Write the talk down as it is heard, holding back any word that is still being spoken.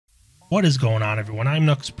What is going on, everyone? I'm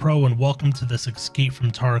Nux Pro and welcome to this Escape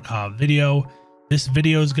from Tarkov video. This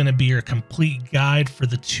video is going to be your complete guide for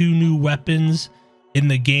the two new weapons in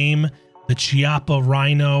the game, the Chiappa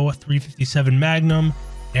Rhino 357 Magnum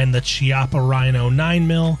and the Chiappa Rhino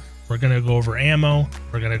 9mm. We're going to go over ammo,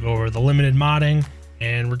 we're going to go over the limited modding,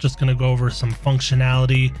 and we're just going to go over some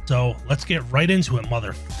functionality. So let's get right into it,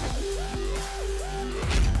 motherfucker.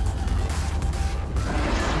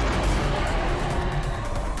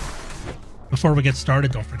 Before we get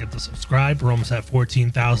started, don't forget to subscribe. We're almost at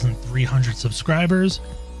 14,300 subscribers,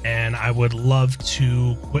 and I would love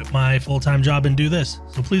to quit my full-time job and do this.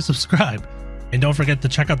 So please subscribe. And don't forget to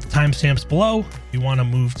check out the timestamps below if you want to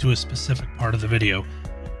move to a specific part of the video.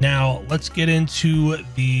 Now, let's get into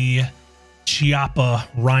the Chiappa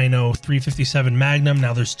Rhino 357 Magnum.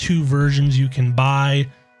 Now, there's two versions you can buy.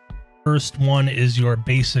 First one is your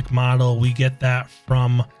basic model. We get that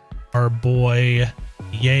from our boy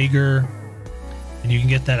Jaeger. And you can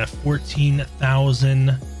get that at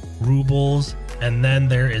 14,000 rubles. And then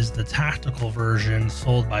there is the tactical version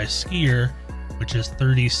sold by Skier, which is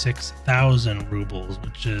 36,000 rubles,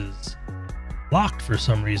 which is locked for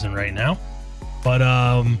some reason right now. But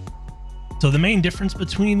so the main difference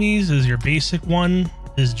between these is your basic one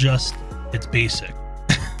is just, it's basic.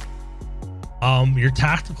 Your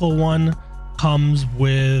tactical one comes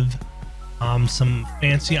with some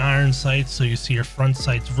fancy iron sights. So you see your front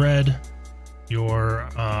sights red, your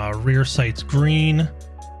rear sights green,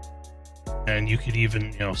 and you could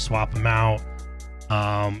even, swap them out.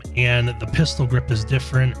 And the pistol grip is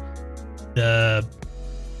different. The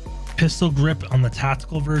pistol grip on the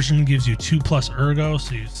tactical version gives you 2+ ergo,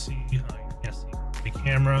 so you see, you can't see the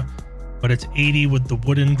camera, but it's 80 with the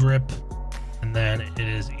wooden grip, and then it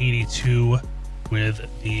is 82 with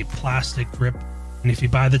the plastic grip. And if you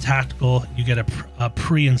buy the tactical, you get a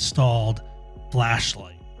pre-installed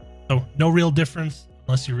flashlight. So no real difference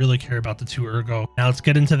unless you really care about the 2 ergo. Now let's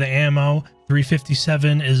get into the ammo.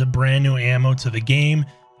 357 is a brand new ammo to the game.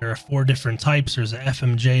 There are 4 different types. There's the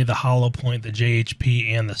FMJ, the hollow point, the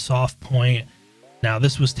JHP, and the soft point. Now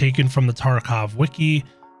this was taken from the Tarkov wiki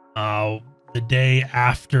the day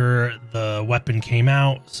after the weapon came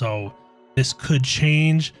out. So this could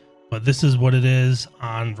change, but this is what it is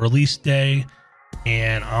on release day.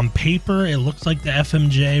 And on paper, it looks like the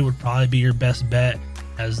FMJ would probably be your best bet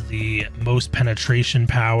as the most penetration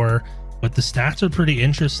power, but the stats are pretty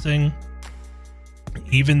interesting.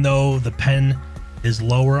 Even though the pen is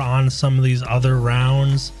lower on some of these other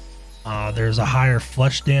rounds, there's a higher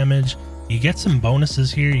flush damage. You get some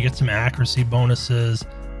bonuses here. You get some accuracy bonuses.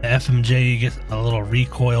 The FMJ, you get a little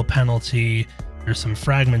recoil penalty. There's some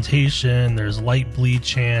fragmentation. There's light bleed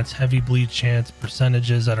chance, heavy bleed chance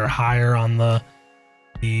percentages that are higher on the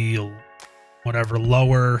whatever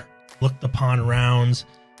lower looked upon rounds.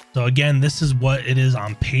 So again, this is what it is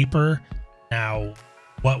on paper. Now,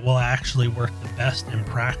 what will actually work the best in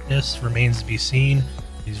practice remains to be seen.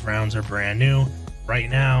 These rounds are brand new. Right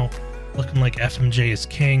now, looking like FMJ is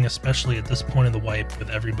king, especially at this point of the wipe with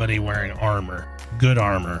everybody wearing armor. Good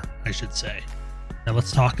armor, I should say. Now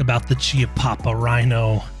let's talk about the Chiappa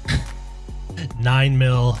Rhino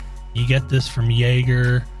 9mm. You get this from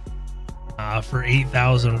Jaeger for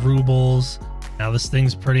 8,000 rubles. Now this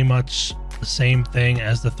thing's pretty much the same thing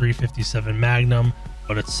as the 357 Magnum,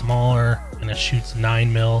 but it's smaller and it shoots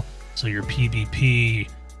 9mm. So your PvP,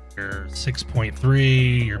 your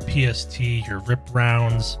 6.3, your PST, your RIP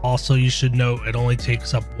rounds. Also, you should note it only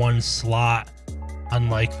takes up 1 slot,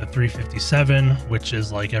 unlike the 357, which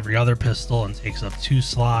is like every other pistol and takes up 2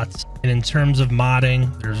 slots. And in terms of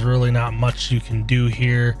modding, there's really not much you can do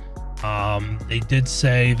here. They did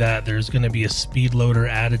say that there's going to be a speed loader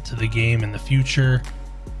added to the game in the future,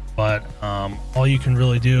 but all you can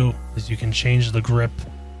really do is you can change the grip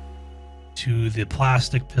to the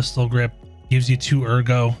plastic pistol grip. Gives you 2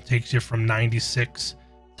 ergo, takes you from 96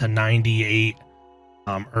 to 98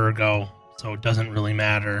 ergo, so it doesn't really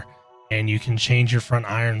matter. And you can change your front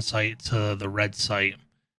iron sight to the red sight,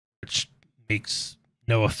 which makes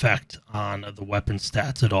no effect on the weapon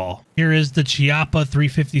stats at all. Here is the Chiappa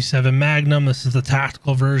 357 Magnum. This is the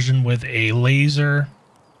tactical version with a laser.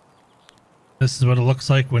 This is what it looks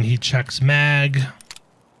like when he checks mag.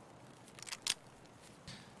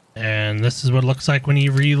 And this is what it looks like when he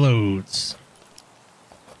reloads.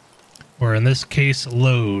 Or in this case,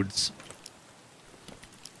 loads.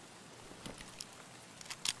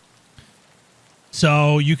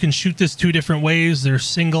 So you can shoot this 2 different ways. There's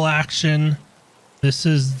single action. This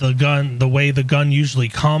is the gun, the way the gun usually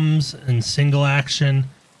comes in single action.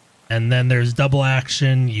 And then there's double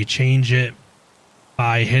action. You change it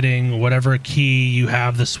by hitting whatever key you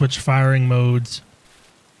have the switch firing modes.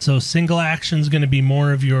 So single action is going to be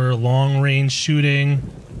more of your long range shooting.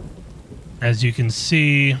 As you can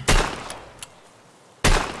see,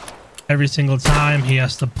 every single time he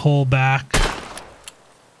has to pull back.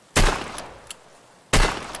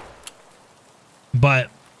 But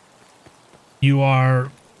you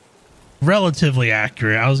are relatively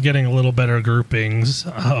accurate. I was getting a little better groupings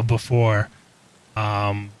before.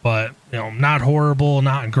 But, you know, not horrible,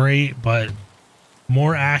 not great, but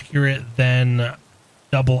more accurate than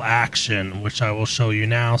double action, which I will show you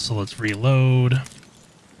now. So let's reload.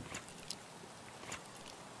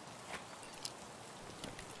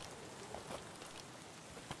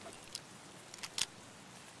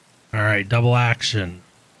 All right, double action.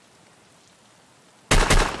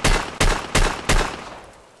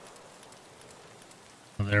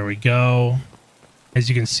 There we go. As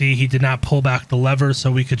you can see, he did not pull back the lever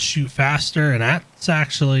so we could shoot faster, and that's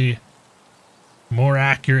actually more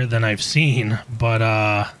accurate than I've seen.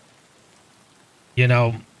 But, you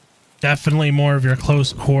know, definitely more of your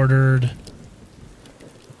close quartered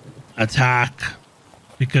attack,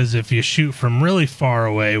 because if you shoot from really far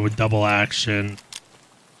away with double action,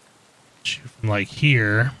 shoot from like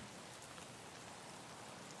here,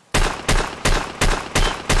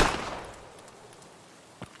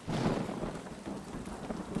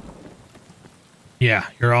 yeah,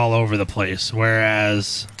 you're all over the place.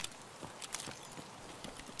 Whereas,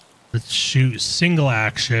 let's shoot single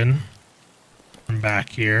action from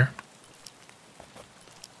back here.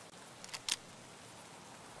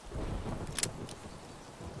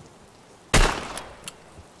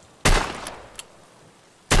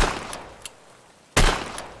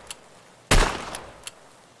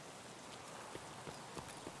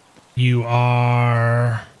 You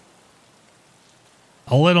are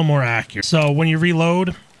a little more accurate. So when you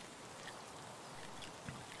reload,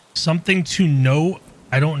 something to note,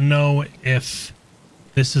 I don't know if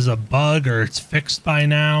this is a bug or it's fixed by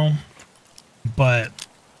now, but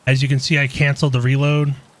as you can see, I canceled the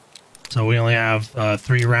reload. So we only have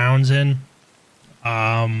 3 rounds in.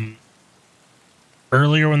 Earlier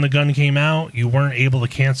when the gun came out, you weren't able to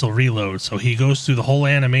cancel reload. So he goes through the whole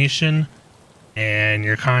animation and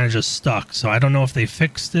you're kind of just stuck. So I don't know if they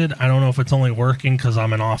fixed it. I don't know if it's only working because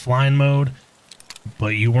I'm in offline mode,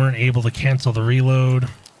 but you weren't able to cancel the reload.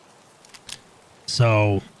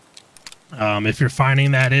 So if you're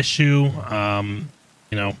finding that issue,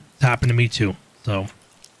 you know, it's happened to me too. So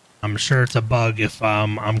I'm sure it's a bug if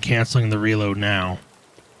I'm canceling the reload now.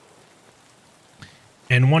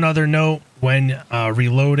 And one other note when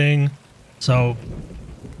reloading, so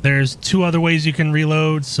there's 2 other ways you can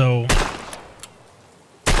reload. So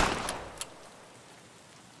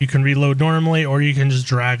you can reload normally, or you can just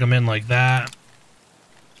drag them in like that.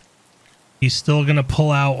 He's still going to pull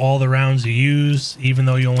out all the rounds you use, even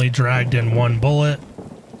though you only dragged in 1 bullet.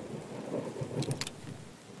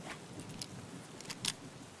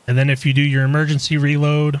 And then if you do your emergency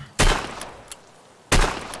reload,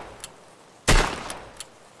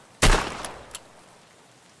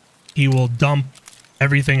 he will dump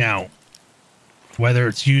everything out, whether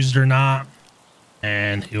it's used or not,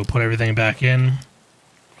 and he'll put everything back in.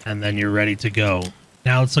 And then you're ready to go.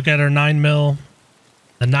 Now let's look at our 9mm.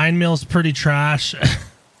 The 9mm is pretty trash.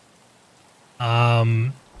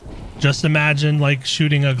 Just imagine like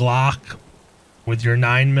shooting a Glock with your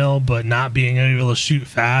 9mm, but not being able to shoot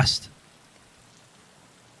fast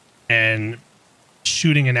and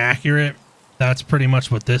shooting inaccurate. That's pretty much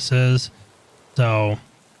what this is. So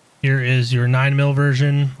here is your 9mm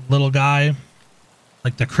version, little guy,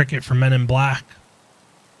 like the cricket from Men in Black.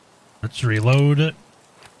 Let's reload it.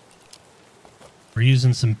 We're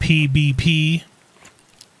using some PBP.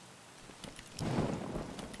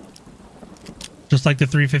 Just like the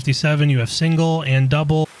 357, you have single and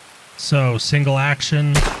double. So single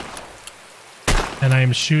action. And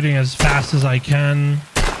I'm shooting as fast as I can.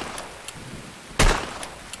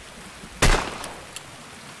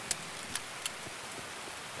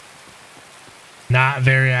 Not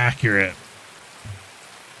very accurate.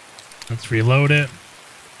 Let's reload it.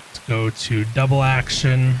 Let's go to double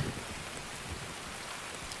action.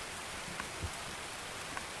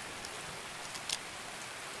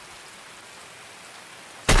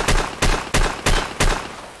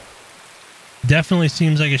 Definitely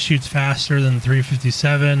seems like it shoots faster than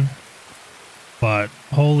 357, but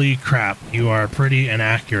holy crap, you are pretty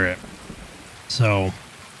inaccurate. So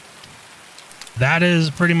that is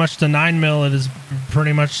pretty much the 9mm. It is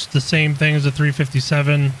pretty much the same thing as the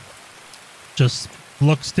 357, just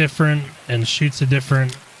looks different and shoots a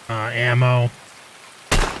different ammo.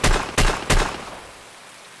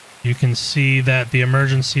 You can see that the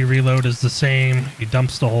emergency reload is the same. He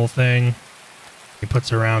dumps the whole thing. He puts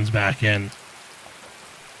her rounds back in.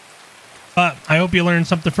 But I hope you learned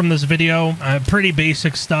something from this video. Pretty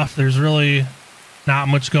basic stuff. There's really not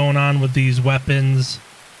much going on with these weapons.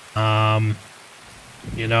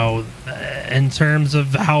 You know, in terms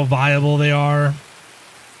of how viable they are,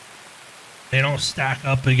 they don't stack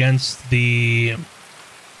up against the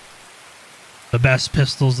best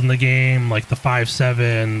pistols in the game, like the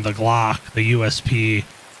 5.7, the Glock, the USP.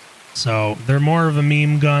 So they're more of a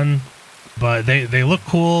meme gun, but they look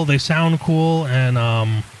cool, they sound cool,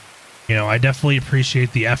 and you know, I definitely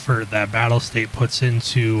appreciate the effort that Battlestate puts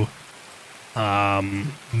into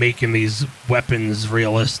making these weapons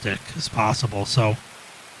realistic as possible. So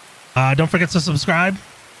don't forget to subscribe.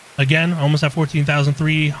 Again, almost at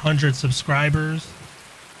 14,300 subscribers,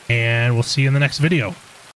 and we'll see you in the next video.